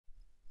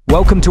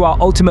Welcome to our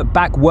ultimate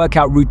back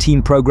workout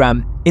routine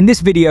program. In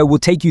this video, we'll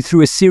take you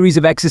through a series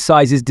of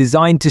exercises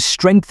designed to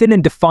strengthen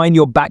and define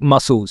your back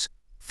muscles.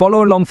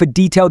 Follow along for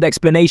detailed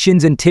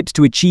explanations and tips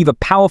to achieve a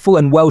powerful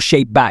and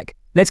well-shaped back.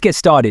 Let's get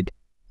started.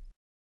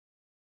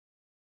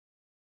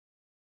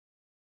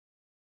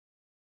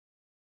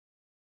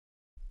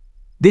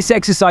 This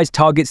exercise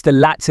targets the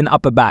lats and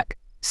upper back.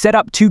 Set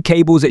up 2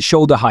 cables at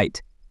shoulder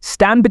height.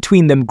 Stand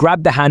between them,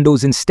 grab the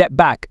handles and step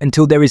back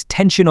until there is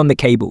tension on the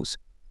cables.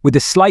 With a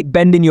slight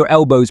bend in your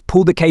elbows,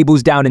 pull the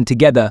cables down and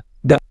together,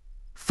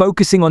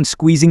 focusing on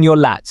squeezing your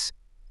lats.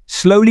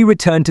 Slowly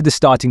return to the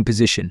starting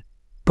position.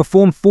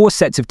 Perform 4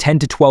 sets of 10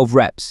 to 12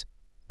 reps.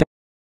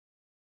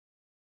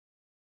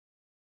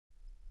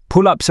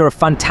 Pull-ups are a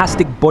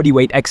fantastic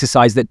bodyweight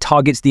exercise that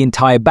targets the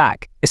entire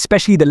back,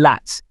 especially the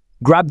lats.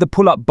 Grab the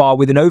pull-up bar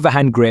with an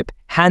overhand grip,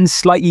 hands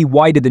slightly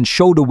wider than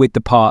shoulder width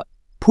apart.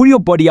 Pull your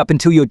body up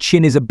until your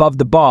chin is above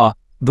the bar,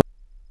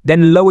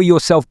 then lower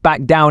yourself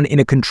back down in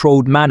a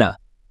controlled manner.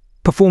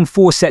 Perform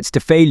 4 sets to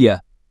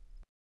failure.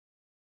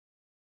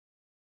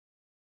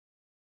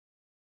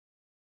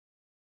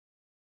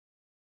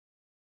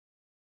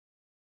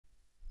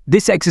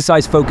 This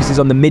exercise focuses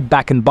on the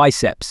mid-back and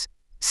biceps.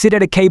 Sit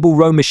at a cable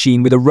row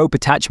machine with a rope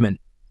attachment.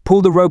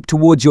 Pull the rope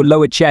towards your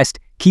lower chest,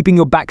 keeping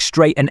your back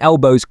straight and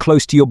elbows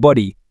close to your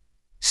body.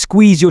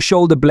 Squeeze your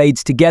shoulder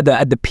blades together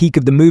at the peak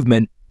of the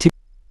movement,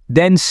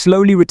 then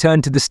slowly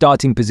return to the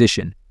starting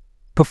position.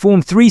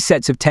 Perform 3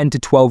 sets of 10 to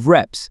 12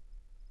 reps.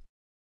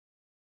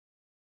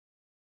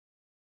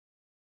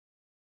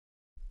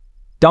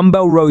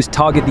 Dumbbell rows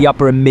target the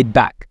upper and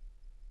mid-back.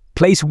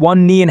 Place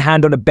one knee and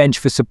hand on a bench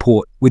for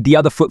support, with the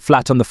other foot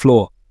flat on the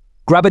floor.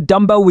 Grab a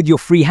dumbbell with your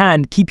free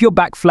hand, keep your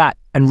back flat,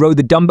 and row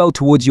the dumbbell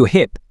towards your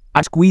hip,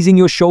 squeezing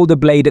your shoulder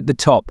blade at the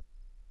top.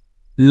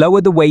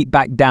 Lower the weight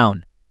back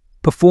down.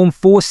 Perform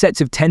 4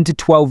 sets of 10 to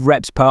 12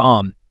 reps per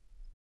arm.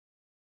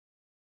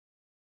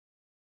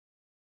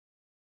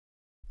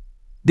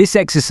 This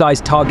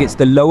exercise targets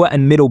the lower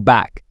and middle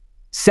back.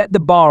 Set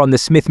the bar on the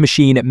Smith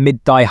machine at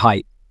mid-thigh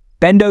height.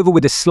 Bend over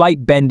with a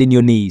slight bend in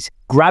your knees.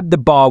 Grab the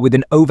bar with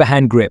an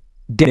overhand grip,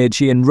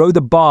 and row the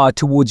bar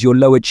towards your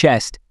lower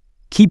chest.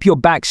 Keep your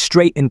back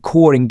straight and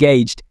core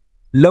engaged.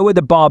 Lower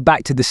the bar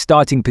back to the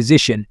starting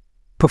position.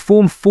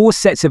 Perform 4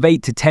 sets of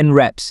 8 to 10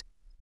 reps.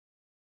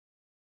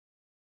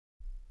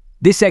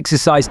 This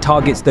exercise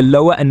targets the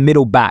lower and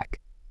middle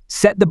back.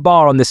 Set the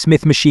bar on the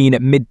Smith machine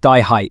at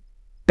mid-thigh height.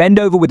 Bend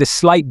over with a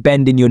slight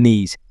bend in your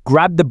knees.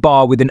 Grab the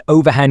bar with an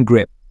overhand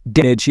grip,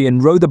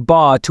 and row the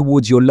bar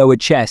towards your lower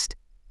chest.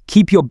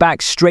 Keep your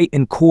back straight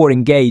and core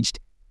engaged.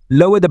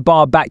 Lower the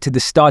bar back to the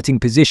starting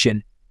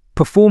position.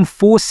 Perform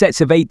 4 sets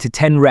of 8 to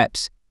 10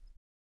 reps.